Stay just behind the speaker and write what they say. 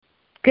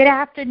Good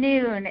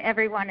afternoon,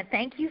 everyone, and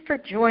thank you for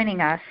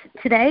joining us.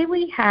 Today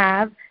we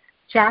have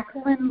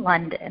Jacqueline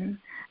London,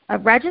 a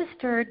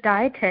registered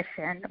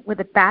dietitian with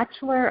a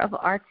Bachelor of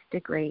Arts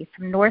degree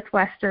from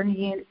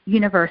Northwestern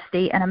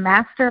University and a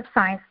Master of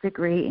Science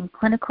degree in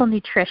Clinical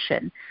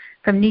Nutrition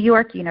from New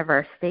York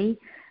University.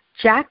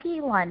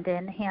 Jackie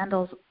London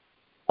handles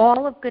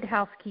all of Good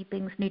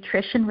Housekeeping's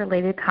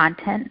nutrition-related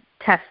content,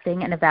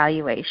 testing, and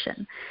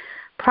evaluation.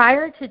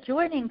 Prior to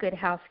joining Good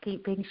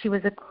Housekeeping, she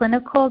was a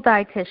clinical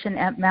dietitian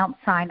at Mount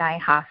Sinai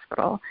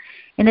Hospital.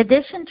 In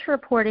addition to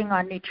reporting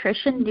on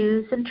nutrition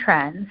news and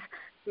trends,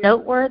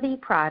 noteworthy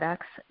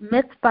products,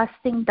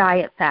 myth-busting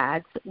diet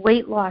fads,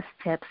 weight loss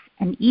tips,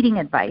 and eating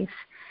advice,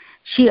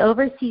 she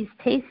oversees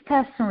taste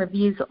tests and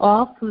reviews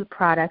all food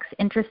products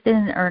interested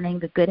in earning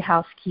the Good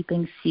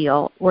Housekeeping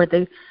seal or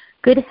the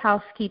Good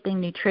Housekeeping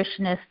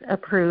Nutritionist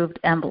Approved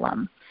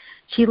emblem.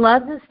 She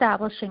loves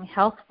establishing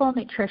healthful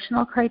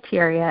nutritional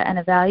criteria and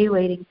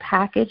evaluating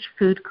packaged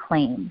food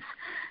claims,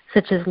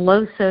 such as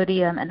low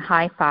sodium and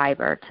high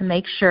fiber, to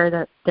make sure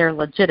that they're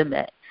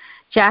legitimate.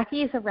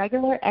 Jackie is a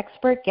regular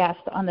expert guest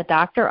on the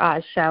Dr.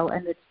 Oz Show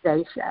and the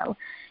Today Show.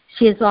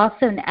 She is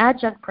also an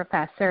adjunct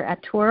professor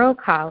at Touro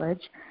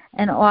College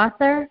and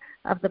author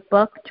of the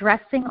book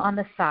Dressing on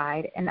the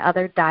Side and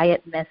Other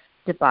Diet Myths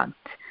Debunked.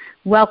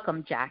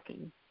 Welcome,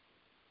 Jackie.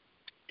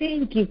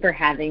 Thank you for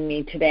having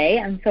me today.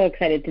 I'm so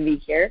excited to be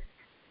here.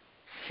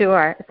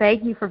 Sure.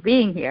 Thank you for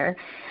being here.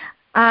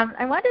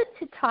 I wanted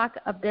to talk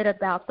a bit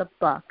about the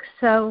book.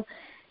 So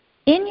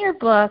in your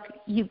book,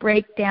 you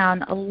break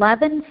down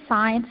 11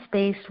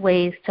 science-based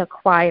ways to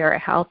acquire a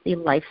healthy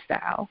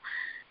lifestyle.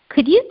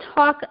 Could you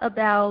talk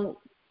about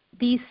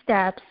these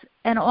steps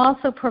and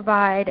also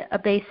provide a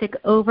basic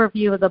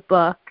overview of the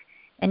book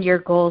and your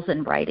goals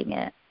in writing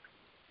it?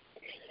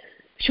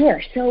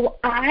 Sure. So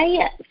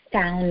I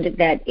found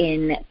that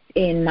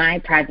in my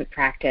private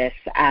practice,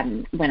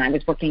 when I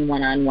was working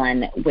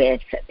one-on-one with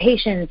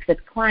patients,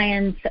 with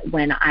clients,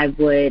 when I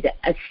would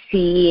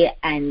see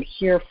and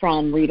hear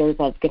from readers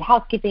of Good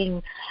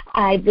Housekeeping,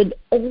 I would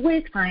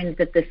always find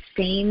that the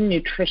same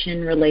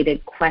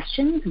nutrition-related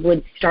questions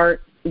would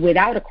start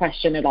without a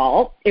question at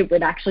all. It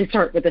would actually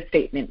start with a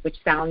statement, which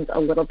sounds a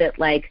little bit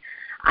like,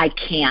 I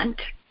can't,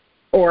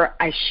 or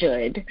I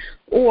should,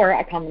 or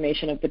a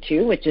combination of the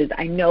two, which is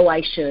I know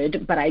I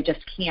should, but I just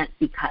can't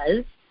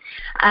because.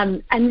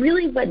 And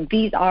really what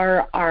these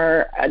are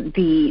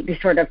the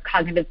sort of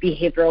cognitive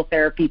behavioral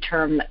therapy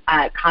term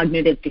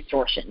cognitive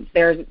distortions.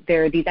 There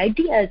are these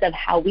ideas of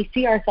how we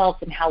see ourselves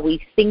and how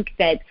we think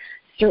that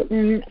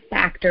certain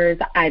factors,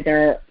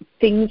 either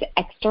things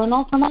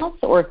external from us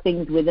or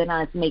things within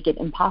us, make it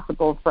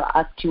impossible for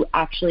us to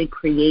actually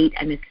create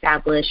and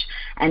establish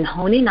and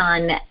hone in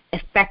on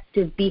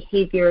effective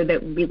behavior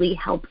that really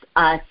helps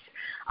us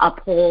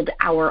uphold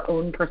our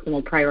own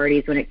personal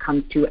priorities when it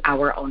comes to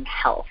our own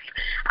health.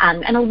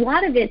 And a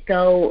lot of it,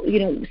 though,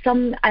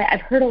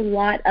 I've heard a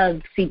lot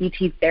of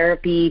CBT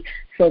therapy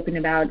spoken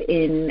about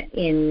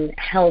in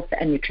health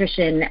and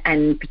nutrition,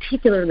 and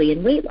particularly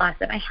in weight loss.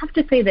 And I have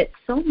to say that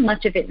so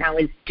much of it now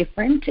is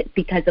different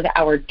because of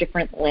our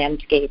different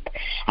landscape.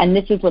 And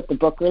this is what the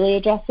book really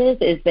addresses,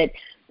 is that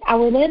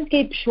our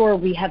landscape, sure,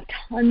 we have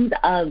tons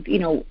of,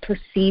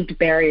 perceived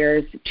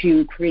barriers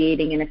to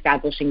creating and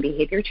establishing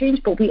behavior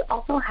change, but we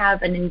also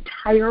have an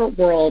entire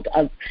world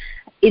of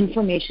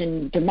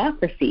information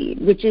democracy,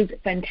 which is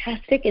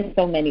fantastic in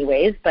so many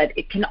ways, but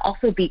it can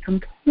also be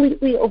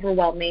completely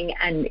overwhelming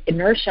and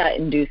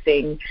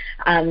inertia-inducing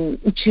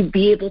to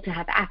be able to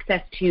have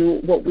access to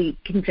what we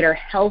consider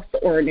health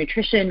or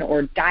nutrition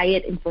or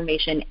diet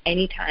information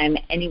anytime,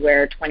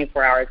 anywhere,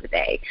 24 hours a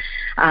day.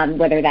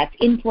 Whether that's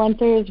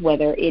influencers,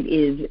 whether it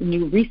is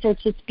new research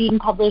that's being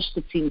published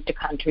that seems to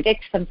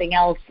contradict something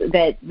else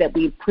that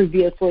we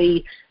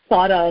previously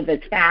thought of as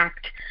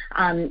fact,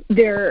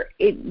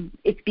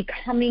 it's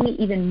becoming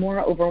even more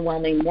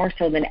overwhelming, more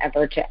so than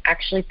ever, to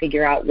actually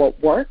figure out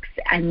what works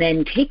and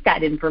then take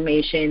that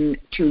information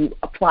to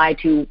apply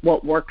to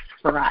what works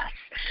for us.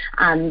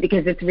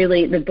 Because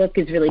the book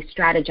is really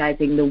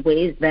strategizing the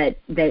ways that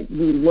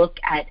we look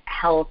at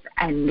health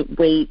and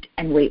weight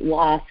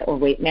loss or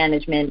weight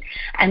management,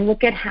 and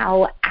look at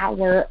how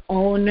our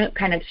own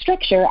kind of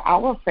structure,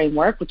 our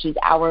framework, which is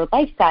our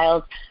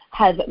lifestyles,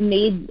 have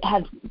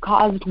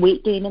caused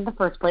weight gain in the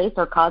first place,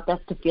 or caused us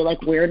to feel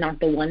like we're not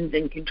the ones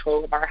in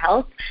control of our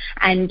health,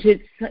 and to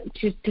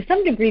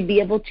some degree be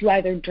able to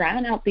either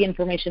drown out the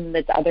information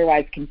that's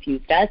otherwise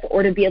confused us,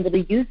 or to be able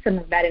to use some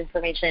of that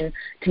information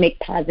to make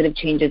positive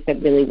changes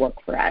that really work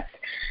for us.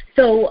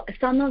 So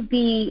some of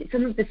the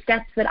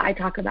steps that I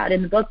talk about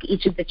in the book,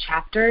 each of the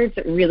chapters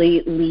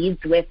really leads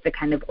with the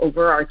kind of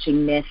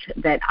overarching myth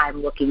that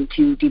I'm looking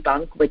to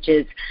debunk, which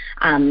is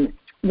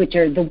which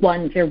are the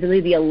ones, they're really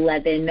the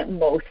 11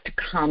 most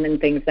common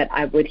things that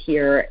I would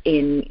hear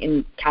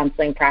in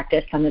counseling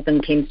practice. Some of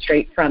them came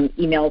straight from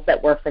emails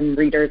that were from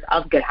readers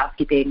of Good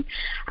Housekeeping.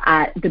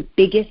 The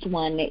biggest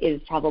one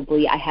is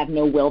probably, I have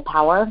no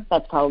willpower.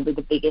 That's probably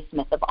the biggest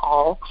myth of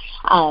all.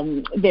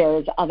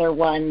 There's other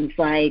ones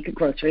like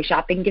grocery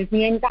shopping gives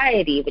me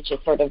anxiety, which is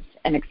sort of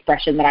an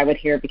expression that I would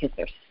hear because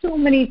there's so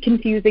many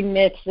confusing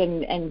myths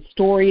and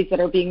stories that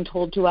are being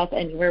told to us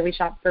anywhere we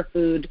shop for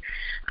food.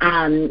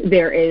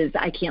 There is,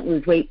 I can't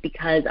lose weight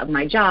because of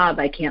my job.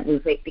 I can't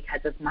lose weight because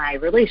of my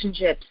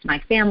relationships,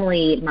 my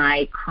family,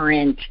 my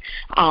current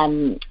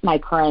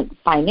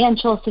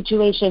financial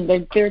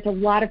situation. There's a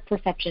lot of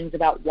perceptions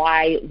about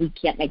why we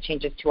can't make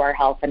changes to our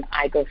health, and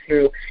I go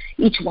through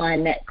each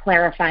one,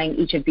 clarifying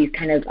each of these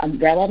kind of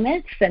umbrella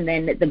myths, and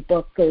then the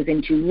book goes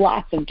into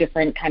lots of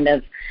different kind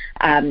of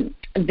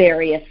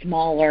various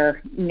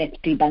smaller myth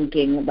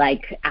debunking,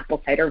 like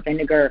apple cider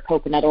vinegar,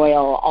 coconut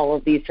oil, all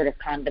of these sort of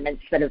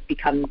condiments that have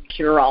become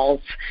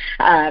cure-alls.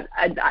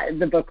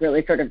 The book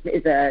really sort of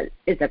is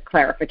a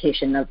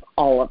clarification of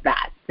all of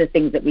that, the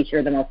things that we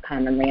hear the most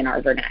commonly in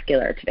our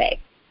vernacular today.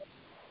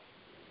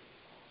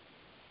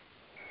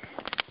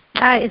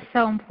 That is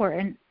so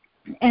important.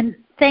 And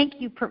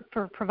thank you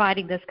for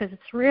providing this, because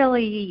it's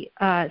really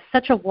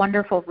such a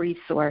wonderful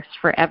resource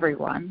for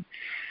everyone.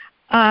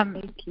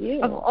 Thank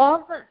you.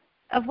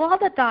 Of all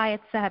the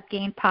diets that have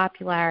gained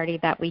popularity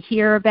that we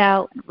hear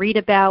about, read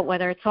about,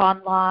 whether it's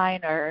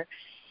online or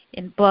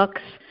in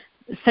books,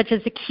 such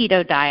as the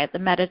keto diet, the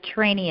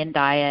Mediterranean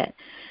diet,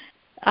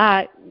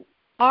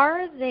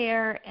 are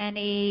there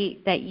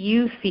any that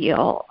you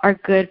feel are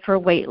good for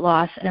weight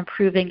loss and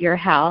improving your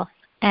health?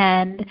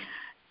 And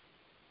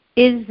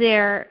is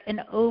there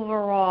an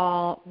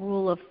overall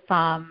rule of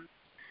thumb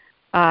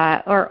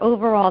or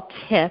overall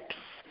tips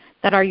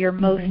that are your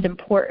most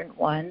important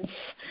ones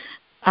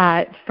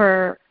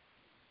for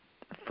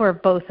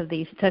both of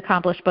these, to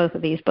accomplish both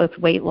of these, both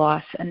weight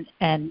loss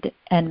and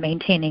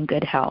maintaining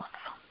good health?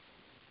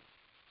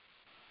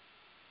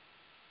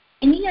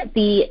 Any of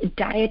the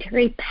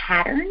dietary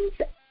patterns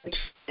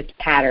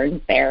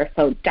there,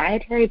 so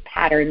dietary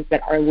patterns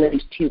that are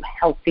linked to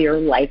healthier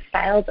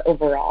lifestyles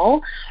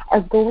overall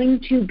are going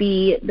to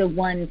be the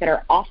ones that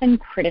are often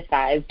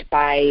criticized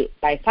by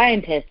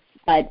scientists,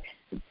 but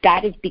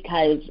that is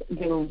because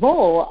the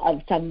role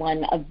of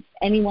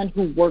anyone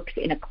who works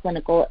in a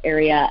clinical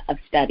area of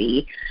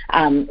study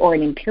or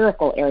an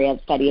empirical area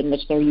of study in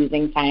which they're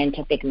using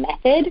scientific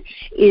method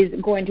is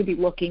going to be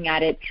looking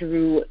at it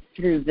through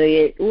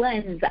the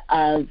lens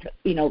of,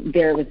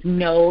 there was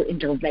no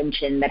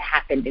intervention that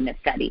happened in a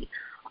study.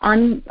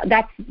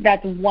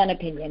 That's one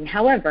opinion.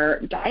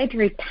 However,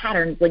 dietary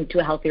patterns linked to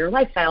a healthier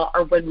lifestyle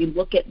are when we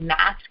look at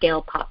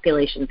mass-scale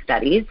population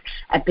studies,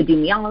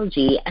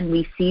 epidemiology, and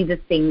we see the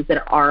things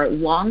that are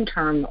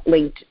long-term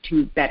linked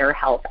to better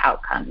health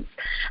outcomes.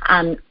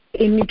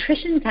 In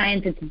nutrition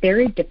science, it's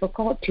very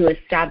difficult to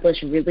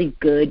establish really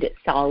good,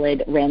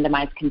 solid,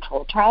 randomized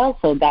control trials.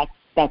 So that's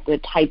the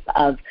type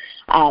of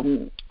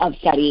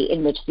study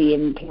in which the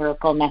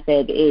empirical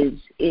method is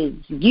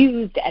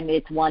used, and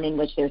it's one in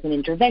which there's an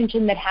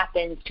intervention that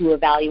happens to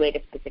evaluate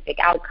a specific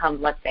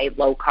outcome, let's say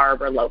low carb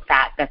or low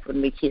fat. That's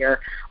when we hear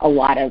a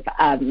lot of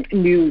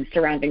news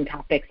surrounding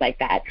topics like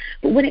that.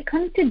 But when it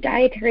comes to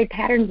dietary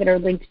patterns that are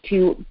linked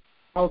to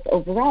health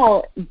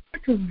overall,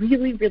 that's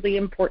really, really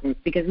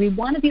important, because we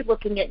want to be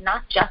looking at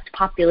not just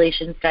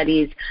population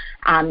studies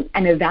and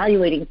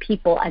evaluating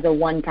people as a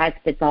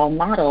one-size-fits-all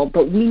model,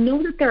 but we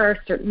know that there are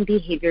certain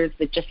behaviors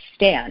that just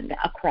stand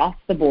across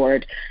the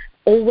board,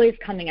 always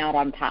coming out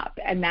on top,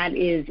 and that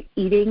is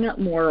eating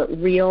more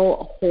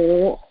real,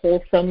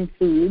 wholesome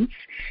foods,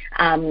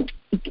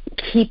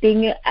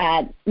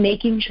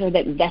 making sure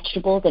that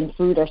vegetables and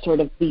fruit are sort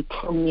of the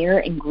premier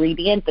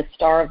ingredient, the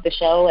star of the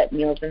show at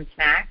meals and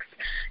snacks,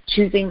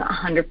 choosing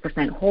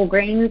 100% whole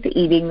grains,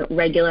 eating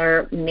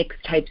regular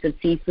mixed types of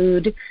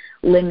seafood,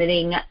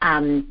 limiting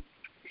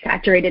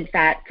saturated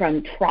fat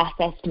from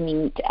processed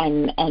meat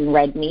and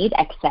red meat,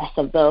 excess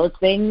of those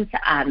things,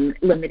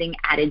 limiting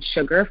added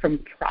sugar from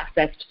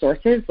processed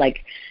sources like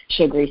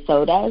sugary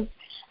sodas,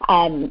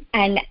 and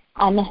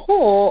on the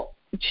whole,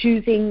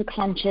 choosing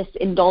conscious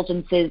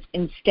indulgences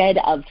instead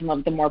of some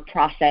of the more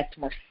processed,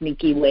 more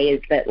sneaky ways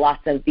that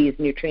lots of these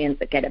nutrients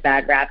that get a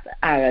bad rap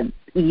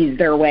ease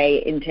their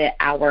way into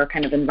our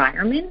kind of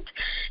environment.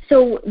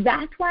 So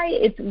that's why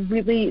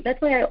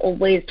I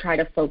always try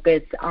to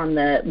focus on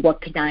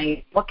what can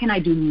I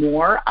do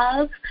more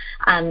of,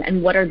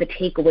 and what are the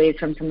takeaways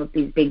from some of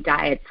these big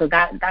diets. So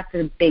that's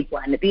a big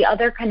one. The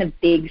other kind of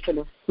big sort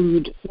of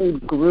food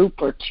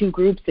group or two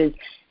groups is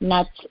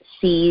nuts,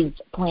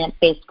 seeds,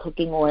 plant-based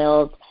cooking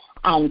oils,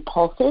 and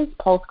pulse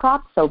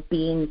crops, so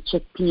beans,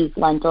 chickpeas,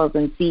 lentils,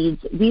 and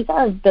seeds. These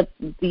are the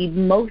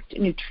most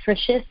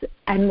nutritious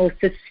and most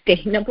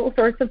sustainable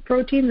source of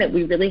protein that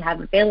we really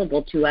have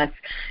available to us.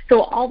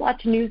 So I'll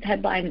watch news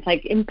headlines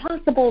like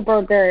Impossible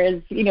Burger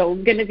is,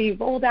 going to be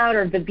rolled out,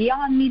 or the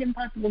Beyond Meat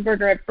Impossible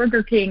Burger at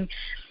Burger King.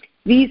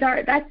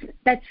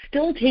 That's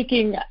still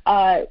taking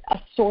a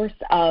source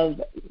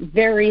of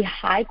very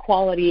high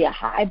quality,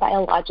 high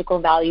biological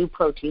value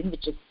protein,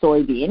 which is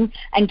soybean,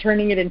 and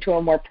turning it into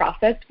a more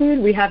processed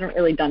food. We haven't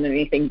really done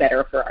anything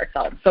better for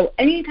ourselves. So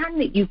anytime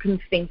that you can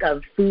think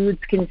of foods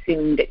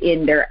consumed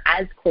in they're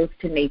as close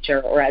to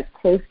nature or as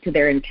close to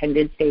their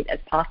intended state as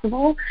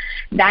possible,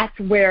 that's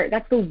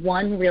the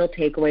one real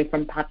takeaway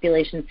from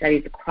population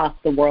studies across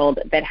the world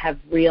that have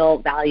real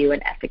value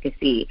and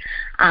efficacy.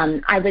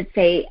 I would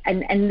say,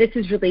 and this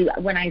is really,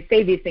 when I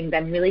say these things,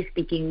 I'm really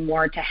speaking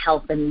more to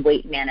health and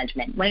weight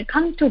management. When it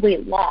comes to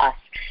weight loss,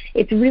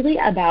 it's really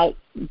about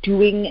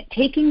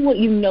taking what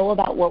you know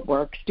about what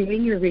works,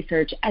 doing your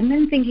research, and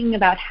then thinking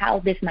about how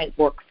this might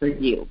work for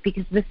you.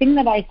 Because the thing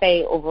that I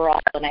say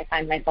overall, and I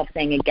find myself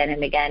saying again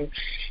and again,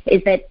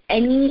 is that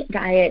any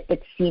diet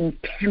that seems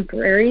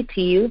temporary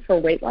to you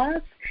for weight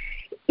loss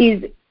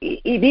is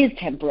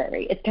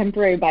temporary. It's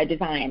temporary by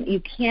design.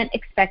 You can't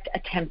expect a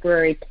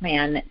temporary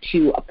plan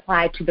to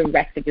apply to the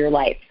rest of your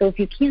life. So if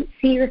you can't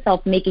see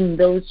yourself making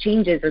those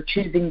changes or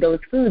choosing those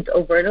foods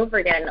over and over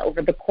again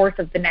over the course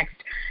of the next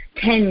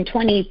 10,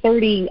 20,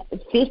 30,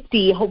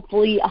 50,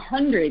 hopefully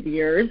 100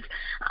 years,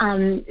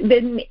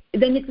 then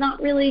it's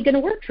not really going to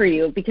work for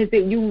you, because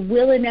you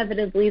will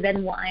inevitably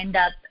then wind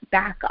up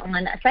back on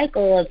a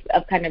cycle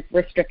of kind of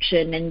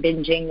restriction and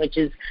binging, which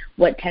is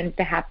what tends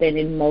to happen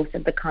in most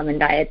of the common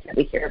diets that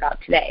we hear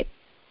about today.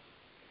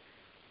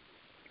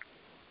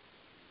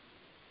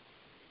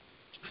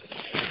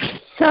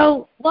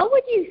 So what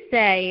would you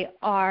say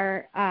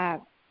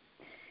are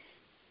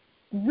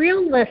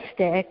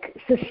realistic,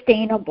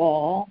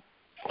 sustainable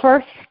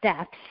first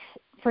steps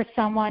for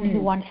someone who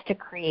wants to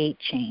create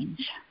change?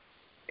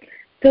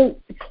 So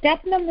step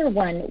number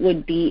one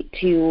would be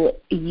to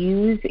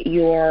use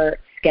your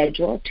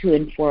schedule to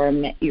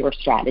inform your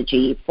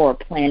strategy for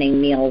planning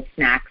meals,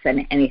 snacks,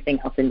 and anything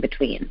else in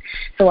between.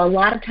 So a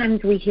lot of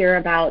times we hear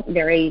about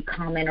very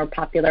common or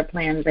popular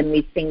plans and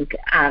we think,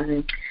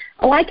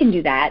 I can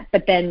do that,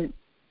 but then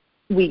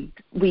we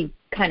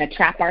kind of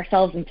trap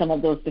ourselves in some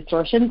of those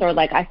distortions, or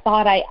like, I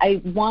thought I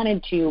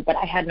wanted to, but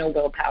I had no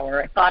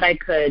willpower. I thought I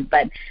could,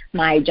 but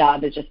my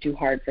job is just too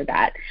hard for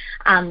that.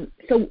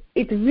 So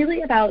it's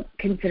really about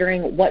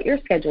considering what your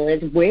schedule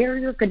is, where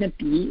you're going to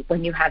be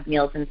when you have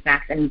meals and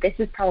snacks. And this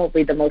is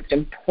probably the most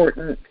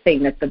important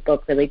thing that the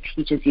book really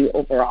teaches you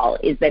overall,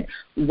 is that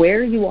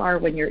where you are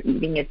when you're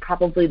eating is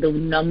probably the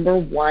number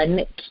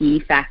one key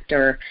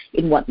factor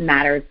in what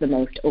matters the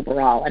most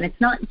overall. And it's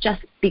not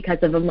just because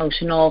of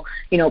emotional,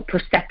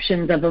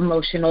 perceptions of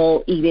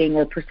emotional eating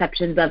or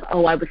perceptions of,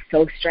 I was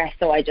so stressed,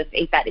 so I just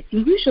ate that. It's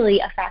usually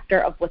a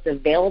factor of what's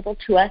available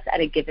to us at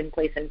a given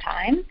place and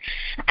time.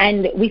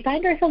 And we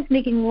find ourselves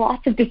making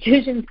lots of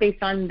decisions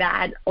based on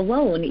that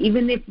alone.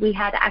 Even if we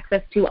had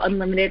access to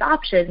unlimited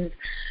options,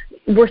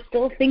 we're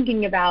still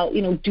thinking about,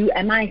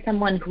 am I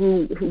someone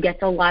who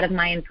gets a lot of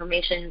my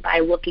information by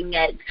looking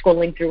at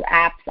scrolling through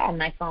apps on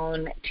my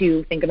phone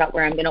to think about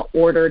where I'm going to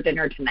order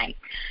dinner tonight?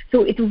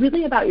 So it's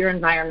really about your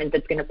environment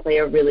that's going to play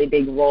a really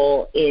big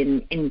role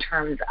in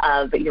terms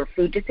of your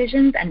food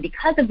decisions. And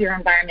because of your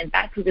environment,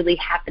 that's really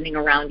happening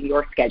around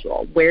your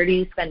schedule. Where do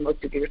you spend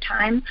most of your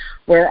time?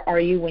 Where are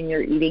you when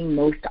you're eating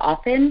most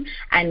often?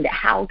 And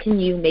how can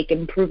you make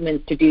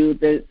improvements to do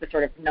the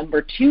sort of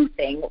number two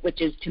thing,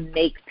 which is to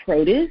make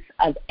produce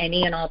of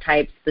any and all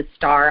types the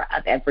star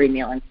of every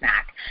meal and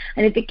snack.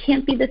 And if it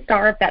can't be the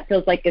star, if that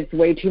feels like it's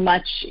way too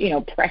much,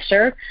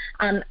 pressure,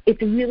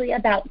 it's really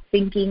about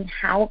thinking,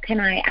 how can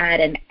I add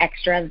an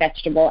extra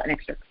vegetable, an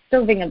extra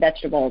serving of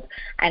vegetables,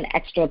 an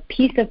extra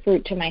piece of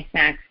fruit to my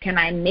snacks? Can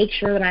I make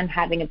sure that I'm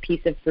having a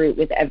piece of fruit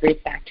with every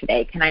snack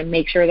today? Can I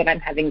make sure that I'm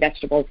having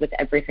vegetables with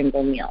every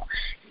single meal?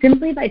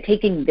 Simply by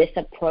taking this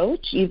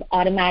approach, you've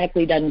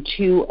automatically done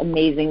two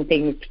amazing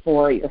things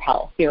for your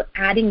health. You're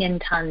adding in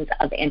tons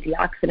of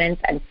antioxidants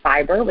and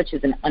fiber, which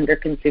is an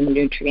underconsumed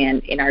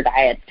nutrient in our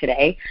diets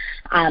today,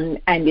 and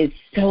is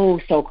so,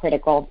 so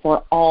critical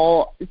for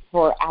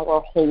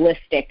our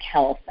holistic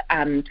health,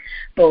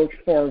 both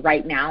for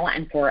right now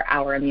and for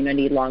our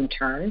immunity long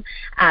term.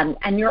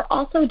 And you're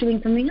also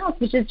doing something else,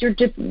 which is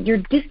you're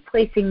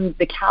displacing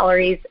the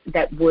calories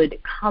that would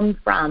come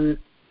from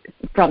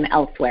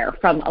elsewhere,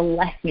 from a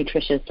less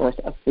nutritious source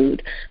of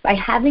food. By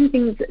having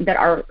things that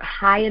are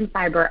high in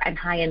fiber and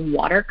high in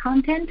water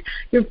content,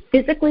 you're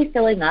physically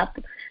filling up.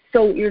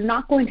 So you're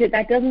not going to,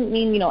 that doesn't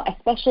mean,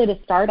 especially to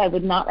start, I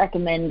would not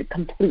recommend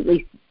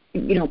completely,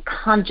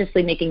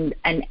 consciously making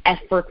an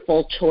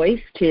effortful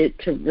choice to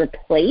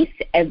replace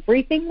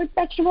everything with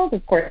vegetables.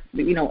 Of course,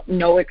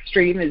 no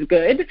extreme is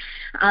good.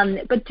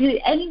 But to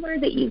anywhere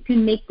that you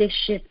can make this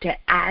shift to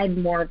add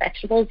more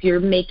vegetables, you're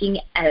making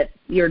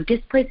you're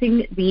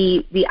displacing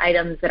the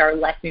items that are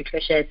less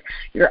nutritious.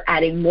 You're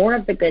adding more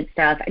of the good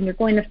stuff, and you're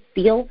going to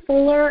feel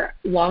fuller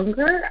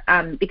longer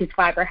because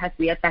fiber has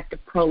the effect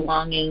of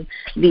prolonging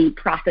the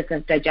process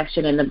of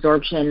digestion and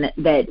absorption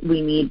that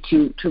we need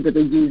to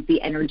really use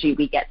the energy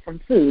we get from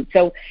food.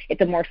 So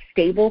it's a more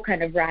stable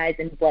kind of rise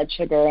in blood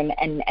sugar and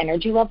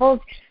energy levels.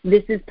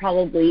 This is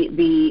probably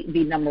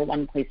the number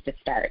one place to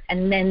start.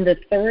 And then the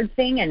third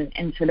thing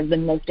and sort of the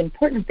most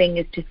important thing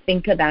is to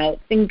think about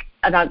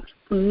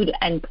food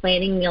and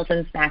planning meals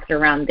and snacks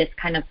around this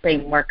kind of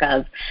framework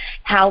of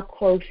how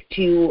close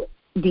to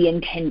the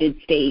intended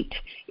state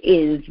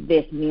is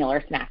this meal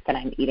or snack that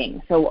I'm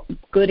eating. So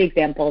good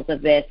examples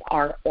of this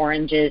are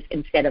oranges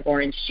instead of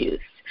orange juice,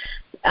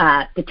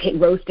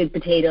 roasted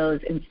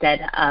potatoes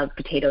instead of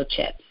potato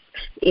chips.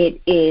 It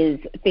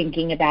is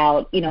thinking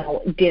about, if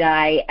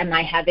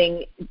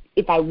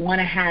I want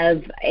to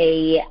have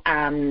a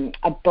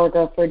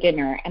burger for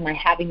dinner, am I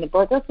having the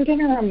burger for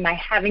dinner, or am I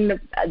having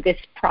this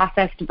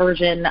processed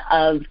version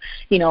of,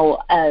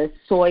 a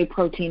soy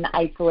protein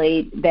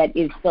isolate that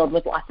is filled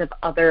with lots of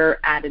other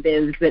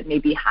additives that may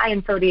be high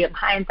in sodium,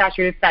 high in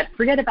saturated fat?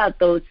 Forget about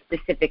those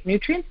specific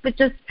nutrients, but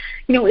just,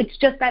 it's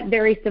just that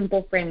very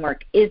simple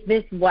framework. Is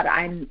this what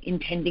I'm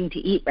intending to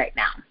eat right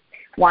now?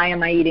 Why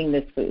am I eating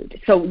this food?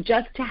 So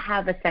just to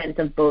have a sense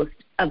of both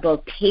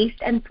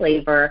taste and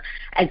flavor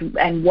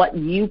and what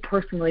you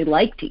personally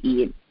like to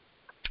eat,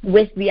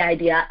 with the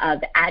idea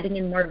of adding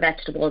in more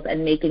vegetables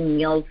and making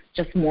meals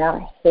just more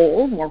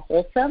whole, more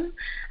wholesome.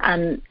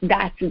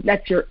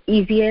 That's your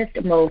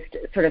easiest, most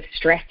sort of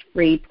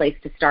stress-free place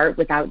to start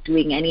without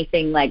doing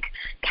anything like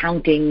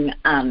counting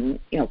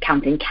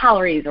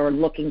calories or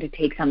looking to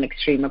take some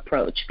extreme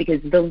approach,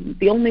 because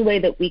the only way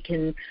that we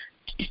can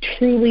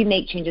truly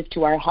make changes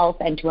to our health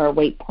and to our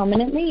weight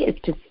permanently is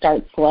to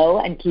start slow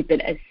and keep it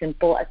as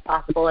simple as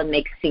possible and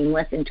make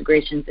seamless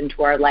integrations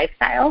into our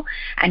lifestyle.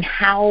 And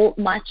how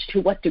much,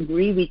 to what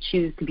degree we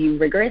choose to be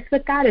rigorous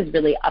with that is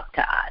really up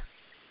to us.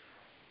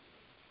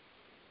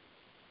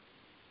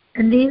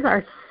 And these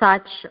are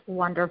such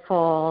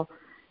wonderful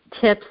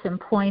tips and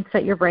points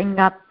that you're bringing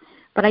up.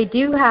 But I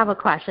do have a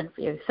question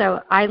for you.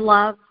 So I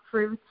love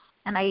fruits,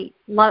 and I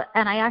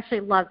actually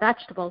love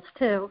vegetables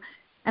too.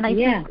 And I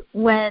think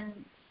when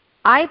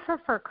I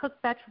prefer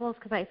cooked vegetables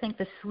because I think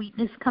the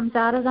sweetness comes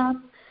out of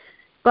them.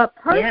 But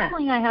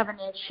personally, I have an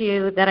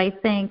issue that I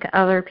think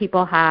other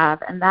people have,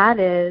 and that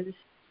is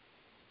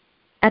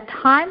at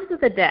times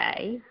of the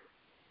day,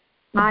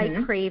 I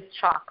crave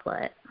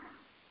chocolate.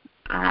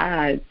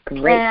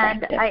 Great.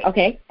 And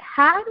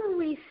how do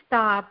we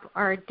stop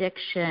our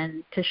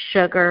addiction to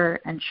sugar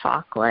and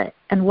chocolate,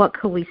 and what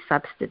could we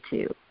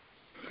substitute?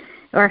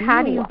 Or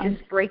how do you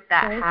just break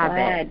that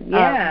habit?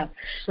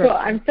 So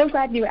I'm so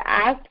glad you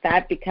asked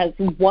that, because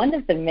one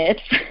of the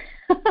myths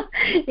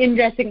in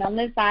Dressing on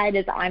the Side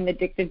is I'm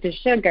addicted to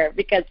sugar,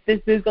 because this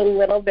is a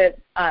little bit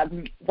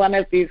one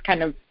of these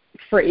kind of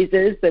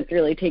phrases that's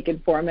really taken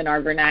form in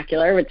our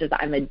vernacular, which is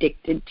I'm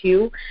addicted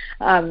to,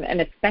 and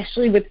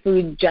especially with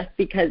food, just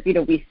because,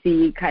 we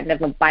see kind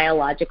of a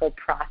biological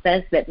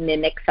process that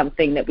mimics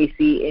something that we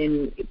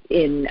see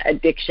in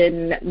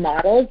addiction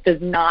models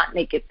does not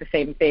make it the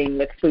same thing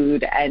with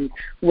food and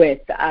with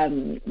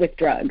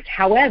drugs.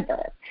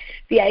 However,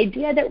 the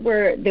idea that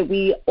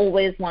we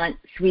always want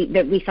sweet,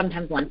 that we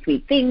sometimes want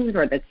sweet things,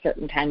 or that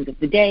certain times of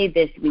the day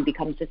we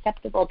become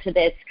susceptible to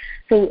this.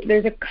 So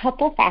there's a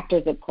couple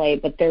factors at play,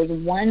 but there's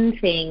one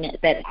thing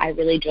that I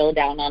really drill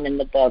down on in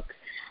the book,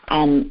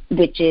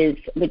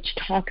 which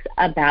talks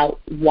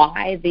about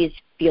why these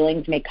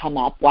feelings may come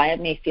up, why it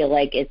may feel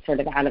like it's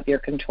sort of out of your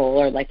control,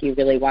 or like you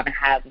really want to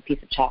have a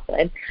piece of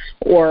chocolate,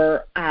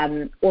 or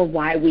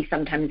why we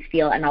sometimes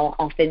feel, and I'll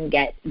often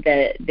get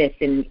this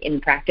in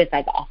practice,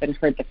 I've often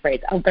heard the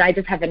phrase, oh, but I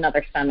just have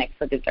another stomach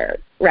for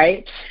dessert,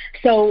 right?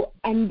 So,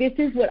 and this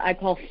is what I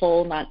call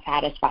full not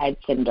satisfied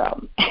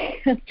syndrome,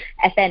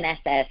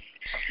 FNSS.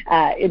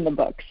 In the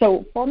book.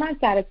 So full not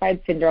satisfied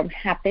syndrome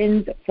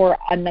happens for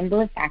a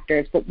number of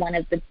factors, but one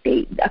of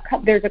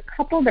there's a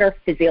couple that are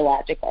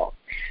physiological.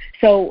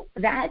 So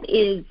that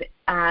is,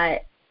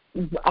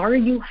 are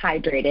you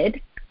hydrated?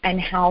 And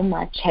how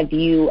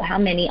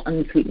many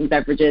unsweetened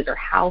beverages or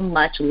how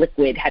much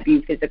liquid have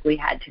you physically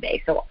had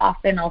today? So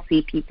often I'll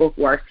see people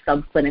who are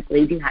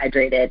subclinically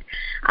dehydrated,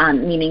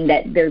 meaning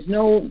that there's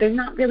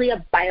not really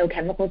a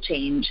biochemical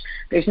change.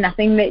 There's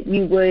nothing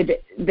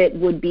that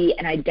would be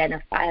an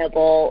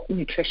identifiable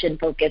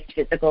nutrition-focused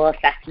physical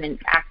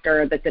assessment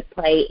factor that's at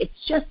play. It's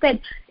just that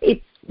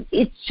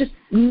it's just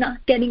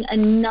not getting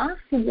enough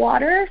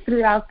water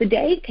throughout the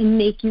day can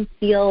make you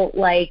feel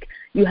like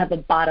you have a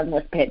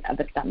bottomless pit of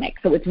a stomach.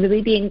 So it's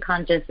really being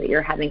conscious that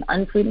you're having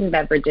unsweetened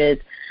beverages.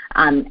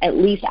 At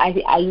least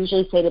I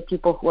usually say to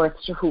people who are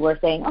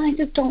saying, oh, I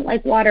just don't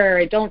like water, or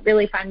I don't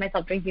really find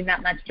myself drinking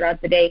that much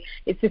throughout the day,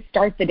 is to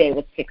start the day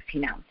with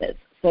 16 ounces.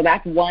 So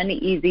that's one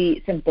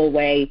easy, simple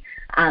way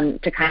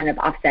to kind of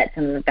offset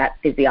some of that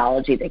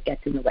physiology that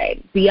gets in the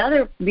way. The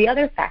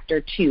other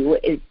factor, too,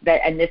 is that,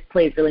 and this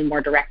plays really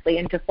more directly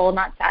into full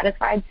not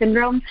satisfied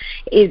syndrome,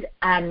 is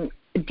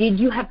did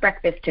you have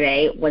breakfast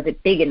today? Was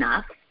it big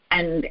enough?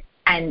 And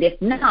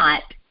if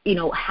not,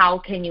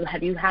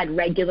 have you had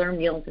regular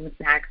meals and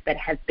snacks that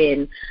have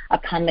been a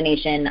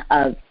combination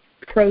of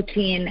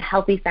protein,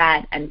 healthy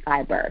fat, and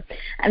fiber?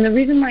 And the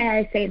reason why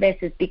I say this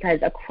is because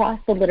across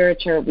the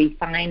literature, we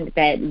find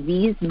that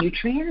these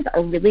nutrients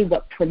are really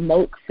what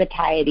promote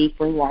satiety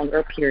for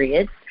longer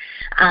periods.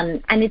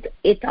 And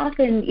it's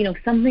often,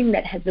 something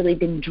that has really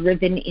been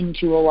driven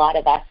into a lot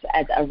of us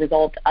as a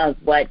result of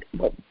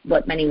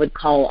what many would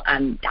call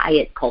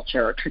diet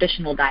culture or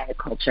traditional diet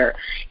culture,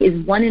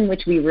 is one in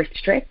which we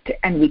restrict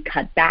and we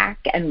cut back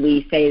and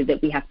we say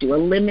that we have to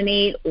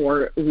eliminate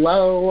or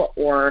low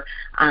or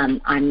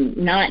I'm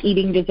not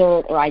eating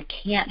dessert or I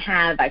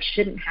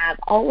shouldn't have,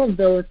 all of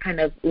those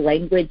kind of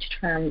language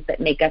terms that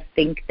make us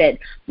think that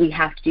we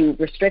have to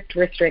restrict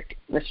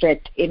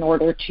in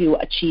order to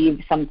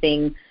achieve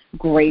something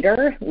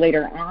greater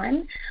later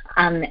on.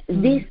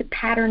 This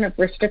pattern of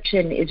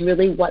restriction is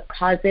really what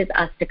causes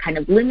us to kind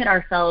of limit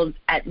ourselves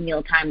at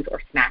meal times or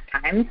snack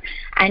times,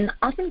 and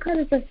often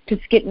causes us to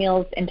skip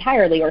meals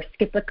entirely or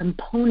skip a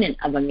component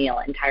of a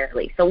meal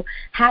entirely. So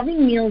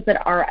having meals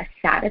that are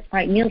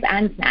meals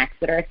and snacks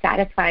that are a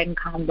satisfying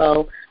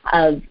combo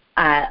of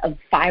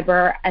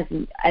fiber as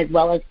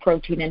well as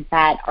protein and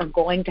fat are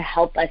going to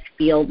help us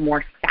feel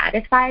more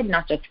satisfied,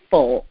 not just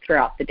full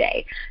throughout the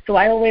day. So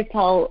I always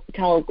tell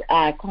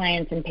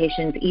clients and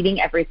patients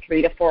eating every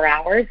 3 to 4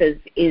 hours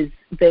is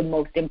the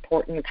most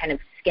important kind of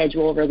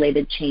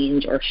schedule-related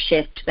change or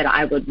shift that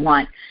I would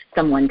want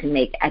someone to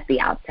make at the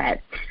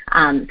outset.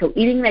 So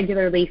eating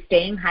regularly,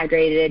 staying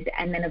hydrated,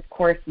 and then, of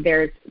course,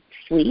 there's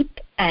sleep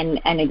and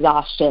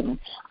exhaustion,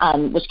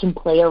 which can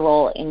play a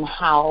role in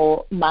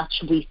how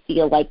much we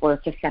feel like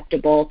we're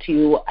susceptible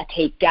to a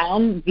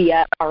takedown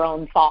via our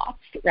own thoughts,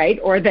 right?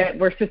 Or that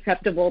we're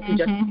susceptible to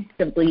just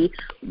simply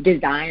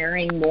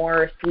desiring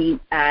more sweet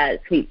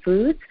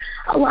foods.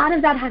 A lot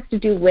of that has to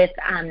do with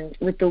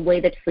the way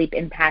that sleep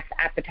impacts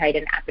appetite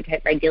and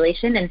appetite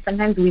regulation, and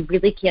sometimes we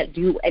really can't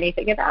do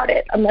anything about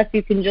it unless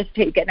you can just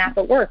take a nap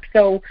at work.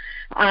 So,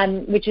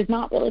 which is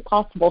not really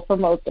possible for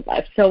most of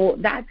us. So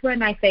that's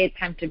when I say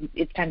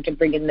it's time to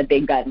bring in the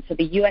big guns. So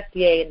the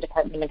USDA and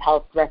Department of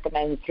Health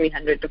recommends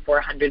 300 to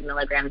 400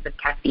 milligrams of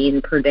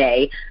caffeine per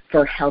day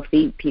for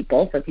healthy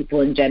people, for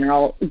people in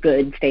general,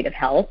 good state of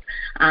health.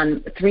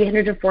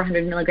 300 to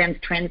 400 milligrams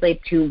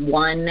translates to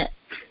one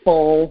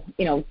full,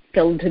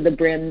 filled to the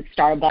brim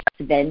Starbucks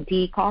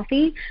venti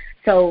coffee.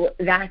 So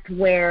that's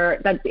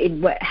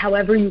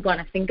however you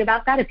want to think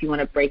about that, if you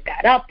want to break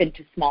that up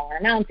into smaller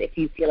amounts, if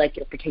you feel like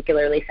you're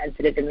particularly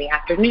sensitive in the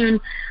afternoon.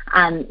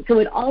 So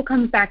it all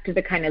comes back to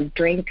the kind of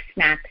drink,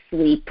 snack,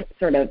 sleep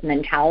sort of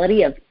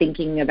mentality of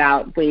thinking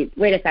about, wait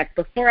a sec,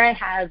 before I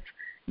have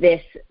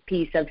this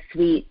piece of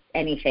sweet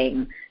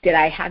anything, have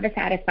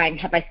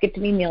I skipped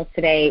any meals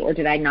today, or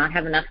did I not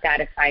have enough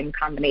satisfying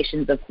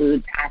combinations of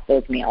foods at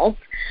those meals?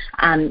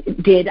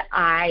 Did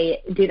I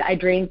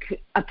drink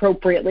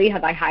appropriately?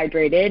 Have I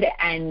hydrated?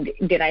 And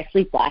did I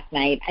sleep last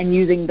night? And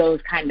using those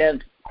kind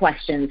of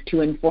questions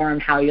to inform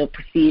how you'll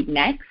proceed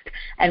next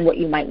and what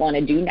you might want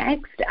to do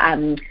next.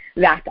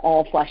 That's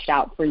all fleshed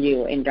out for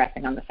you in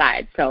Dressing on the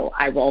Side. So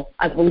I will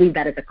leave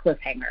that as a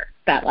cliffhanger,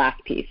 that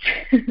last piece.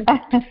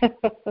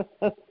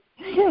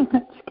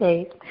 That's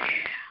great.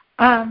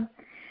 Last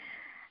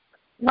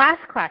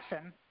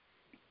question.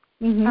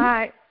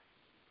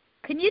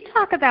 Can you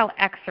talk about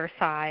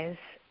exercise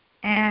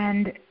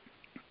and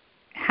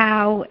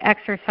how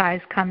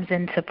exercise comes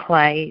into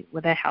play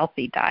with a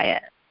healthy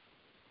diet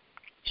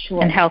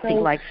and healthy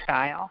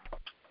lifestyle?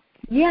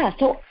 Yeah,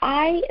 so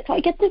I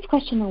get this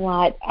question a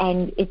lot,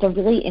 and it's a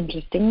really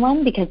interesting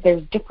one because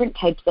there's different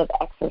types of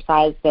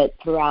exercise that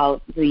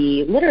throughout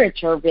the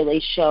literature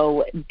really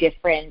show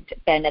different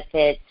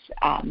benefits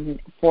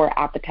for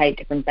appetite,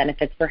 different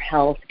benefits for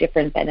health,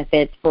 different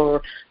benefits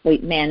for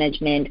weight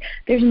management.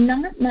 There's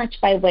not much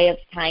by way of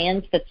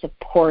science that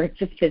supports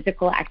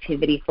physical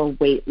activity for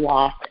weight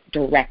loss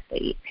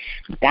directly.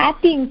 That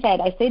being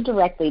said, I say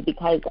directly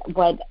because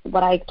what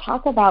I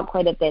talk about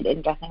quite a bit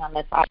in Dressing on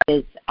the Side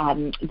is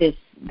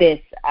this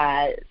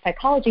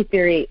psychology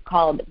theory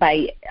called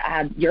by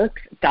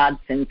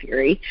Yerkes-Dodson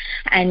theory,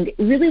 and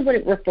really what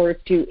it refers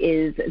to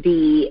is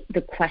the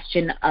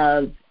question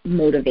of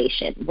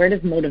motivation. Where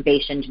does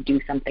motivation to do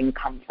something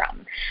come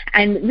from?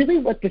 And really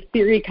what this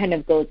theory kind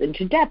of goes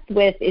into depth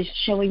with is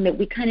showing that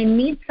we kind of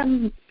need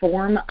some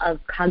form of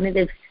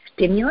cognitive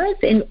stimulus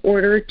in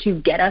order to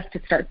get us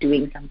to start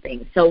doing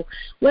something. So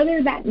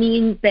whether that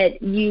means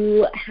that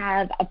you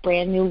have a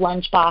brand new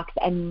lunchbox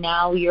and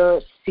now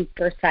you're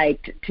super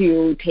psyched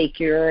to take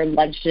your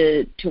lunch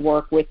to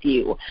work with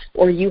you,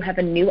 or you have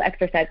a new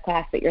exercise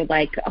class that you're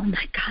like, oh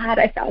my God,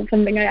 I found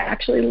something I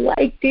actually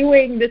like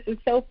doing. This is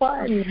so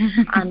fun.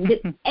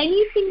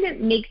 Anything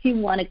that makes you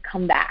want to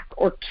come back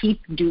or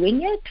keep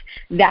doing it,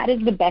 that is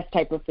the best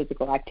type of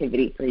physical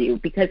activity for you,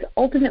 because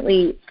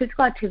ultimately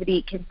physical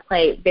activity can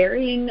play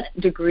varying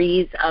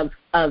degrees of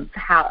of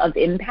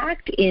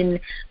impact in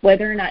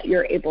whether or not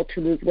you're able to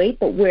lose weight,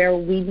 but where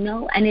we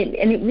know, and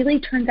it really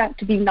turns out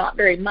to be not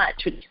very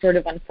much, which is sort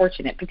of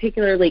unfortunate,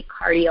 particularly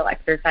cardio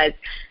exercise.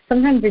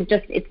 Sometimes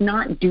it's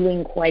not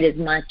doing quite as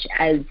much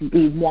as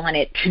we want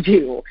it to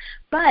do.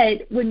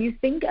 But when you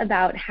think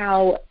about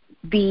how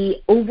the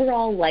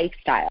overall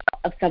lifestyle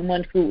of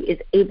someone who is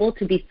able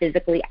to be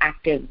physically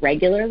active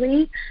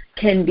regularly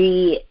can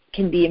be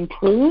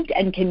improved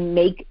and can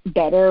make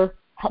better,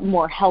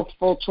 more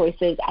healthful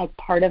choices as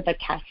part of a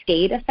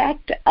cascade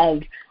effect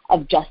of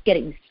just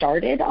getting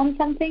started on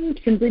something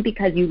simply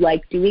because you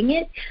like doing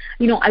it.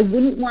 I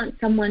wouldn't want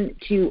someone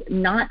to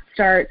not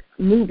start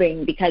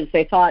moving because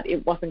they thought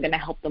it wasn't going to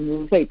help them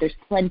lose weight. There's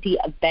plenty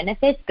of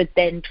benefits that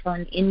then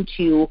turn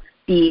into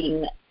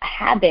being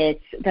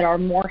habits that are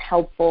more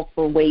helpful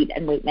for weight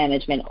and weight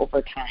management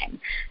over time.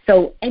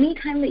 So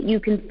anytime that you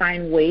can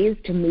find ways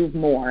to move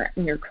more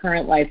in your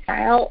current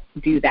lifestyle,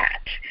 do that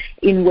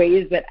in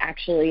ways that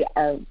actually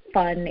are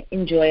fun,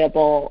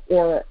 enjoyable,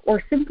 or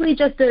simply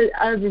just a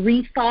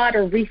rethought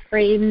or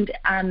reframed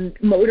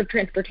mode of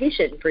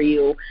transportation for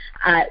you.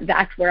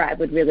 That's where I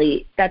would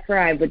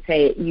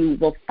say you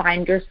will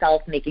find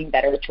yourself making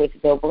better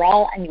choices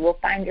overall, and you will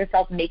find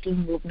yourself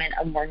making movement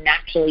a more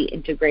naturally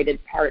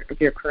integrated part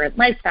of your current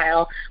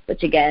lifestyle,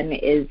 which again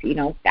is,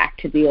 back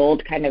to the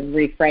old kind of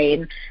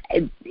refrain.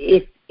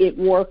 If it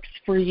works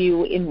for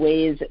you in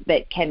ways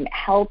that can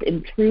help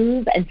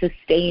improve and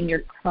sustain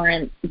your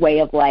current way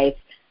of life,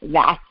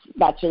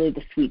 that's really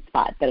the sweet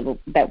spot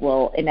that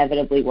will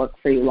inevitably work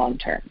for you long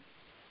term.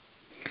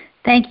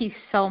 Thank you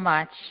so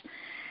much.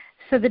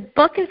 So the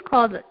book is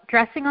called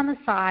Dressing on the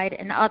Side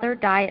and Other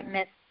Diet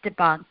Myths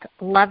Debunked,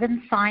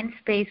 11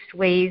 Science-Based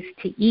Ways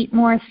to Eat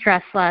More,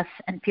 Stress Less,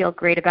 and Feel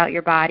Great About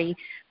Your Body.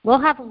 We'll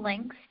have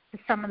links to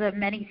some of the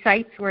many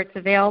sites where it's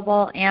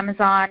available,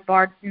 Amazon,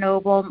 Barnes &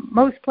 Noble,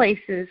 most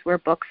places where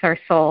books are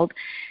sold.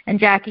 And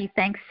Jackie,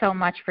 thanks so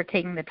much for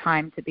taking the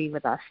time to be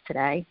with us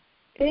today.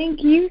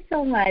 Thank you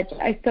so much.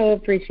 I so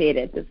appreciate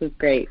it. This was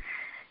great.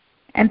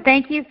 And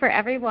thank you for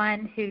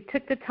everyone who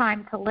took the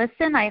time to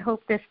listen. I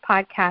hope this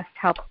podcast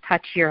helped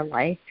touch your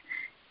life.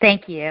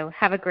 Thank you.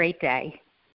 Have a great day.